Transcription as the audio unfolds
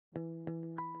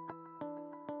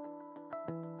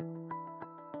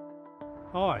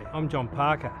Hi, I'm John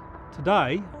Parker.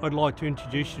 Today I'd like to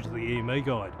introduce you to the EME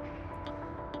Guide.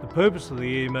 The purpose of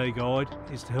the EME Guide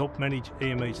is to help manage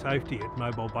EME safety at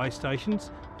mobile base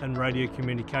stations and radio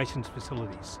communications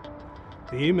facilities.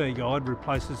 The EME Guide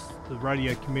replaces the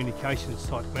Radio Communications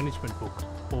Site Management Book,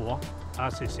 or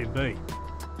RCSMB.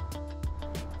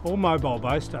 All mobile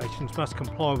base stations must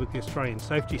comply with the Australian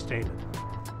Safety Standard.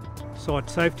 Site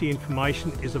safety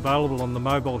information is available on the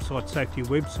Mobile Site Safety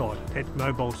website at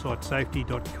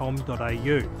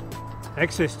mobilesitesafety.com.au.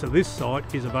 Access to this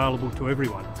site is available to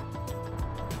everyone.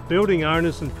 Building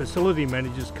owners and facility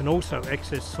managers can also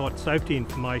access site safety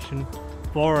information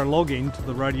via a login to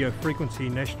the Radio Frequency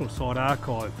National Site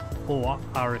Archive, or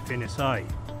RFNSA,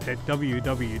 at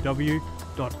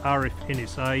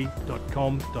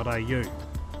www.rfnsa.com.au.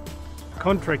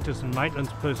 Contractors and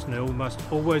maintenance personnel must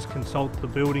always consult the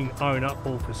building owner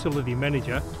or facility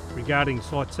manager regarding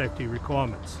site safety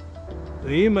requirements.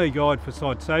 The EME Guide for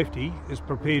Site Safety is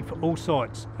prepared for all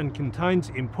sites and contains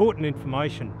important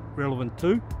information relevant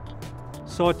to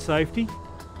site safety,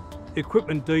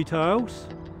 equipment details,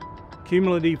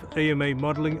 cumulative EME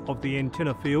modelling of the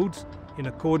antenna fields in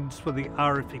accordance with the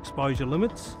RF exposure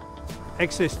limits,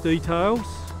 access details,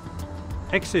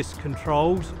 access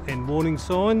controls and warning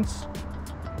signs,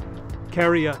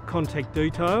 carrier contact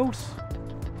details.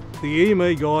 The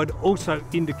EME Guide also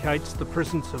indicates the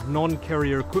presence of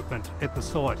non-carrier equipment at the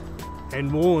site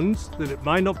and warns that it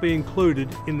may not be included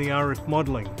in the RF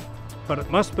modelling, but it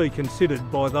must be considered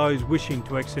by those wishing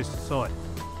to access the site.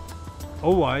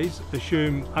 Always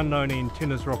assume unknown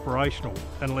antennas are operational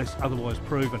unless otherwise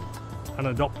proven, and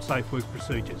adopt safe work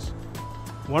procedures.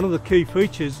 One of the key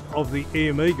features of the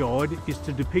EME Guide is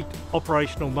to depict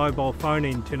operational mobile phone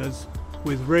antennas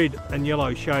with red and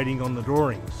yellow shading on the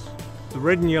drawings. The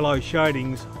red and yellow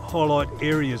shadings highlight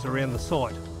areas around the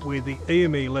site where the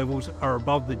EME levels are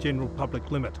above the general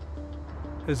public limit.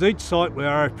 As each site where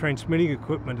RF transmitting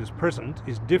equipment is present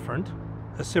is different,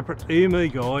 a separate EME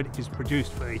Guide is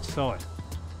produced for each site.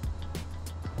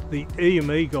 The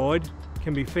EME Guide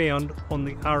can be found on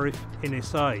the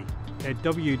RFNSA at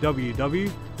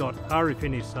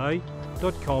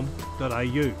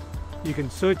www.rfnsa.com.au. You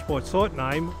can search by site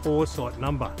name or site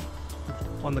number.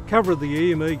 On the cover of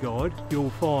the EME Guide, you'll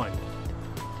find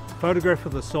a photograph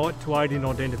of the site to aid in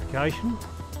identification,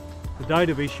 the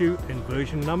date of issue and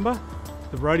version number,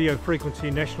 the Radio Frequency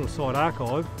National Site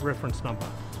Archive reference number.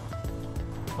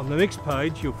 On the next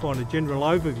page, you'll find a general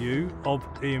overview of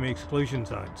EME exclusion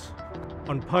zones.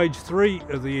 On page 3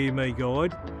 of the EME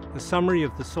Guide, the summary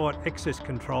of the site access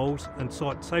controls and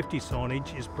site safety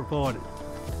signage is provided,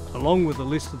 along with a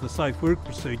list of the safe work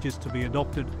procedures to be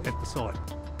adopted at the site.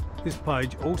 This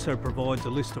page also provides a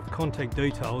list of contact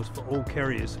details for all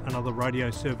carriers and other radio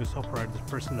service operators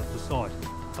present at the site,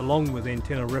 along with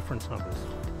antenna reference numbers.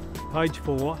 Page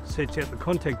 4 sets out the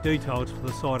contact details for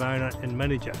the site owner and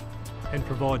manager and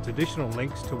provides additional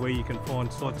links to where you can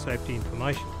find site safety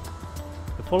information.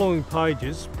 The following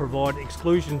pages provide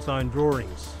exclusion zone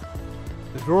drawings.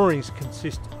 The drawings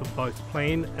consist of both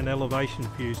plan and elevation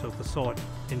views of the site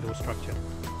indoor structure.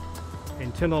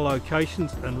 Antenna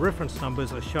locations and reference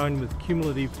numbers are shown with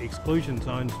cumulative exclusion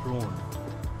zones drawn.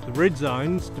 The red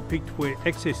zones depict where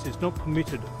access is not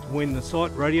permitted when the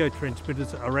site radio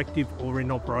transmitters are active or in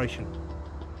operation.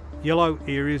 Yellow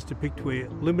areas depict where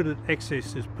limited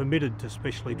access is permitted to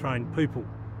specially trained people,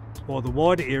 while the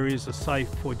white areas are safe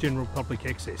for general public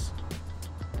access.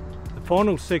 The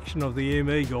final section of the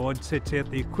EME Guide sets out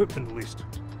the equipment list,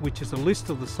 which is a list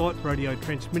of the site radio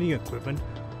transmitting equipment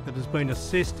that has been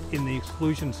assessed in the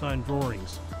exclusion zone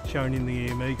drawings shown in the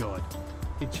EME Guide.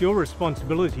 It's your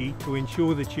responsibility to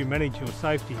ensure that you manage your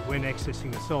safety when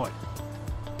accessing a site.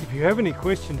 If you have any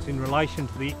questions in relation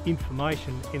to the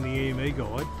information in the EME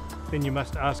Guide, then you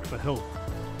must ask for help.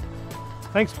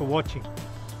 Thanks for watching.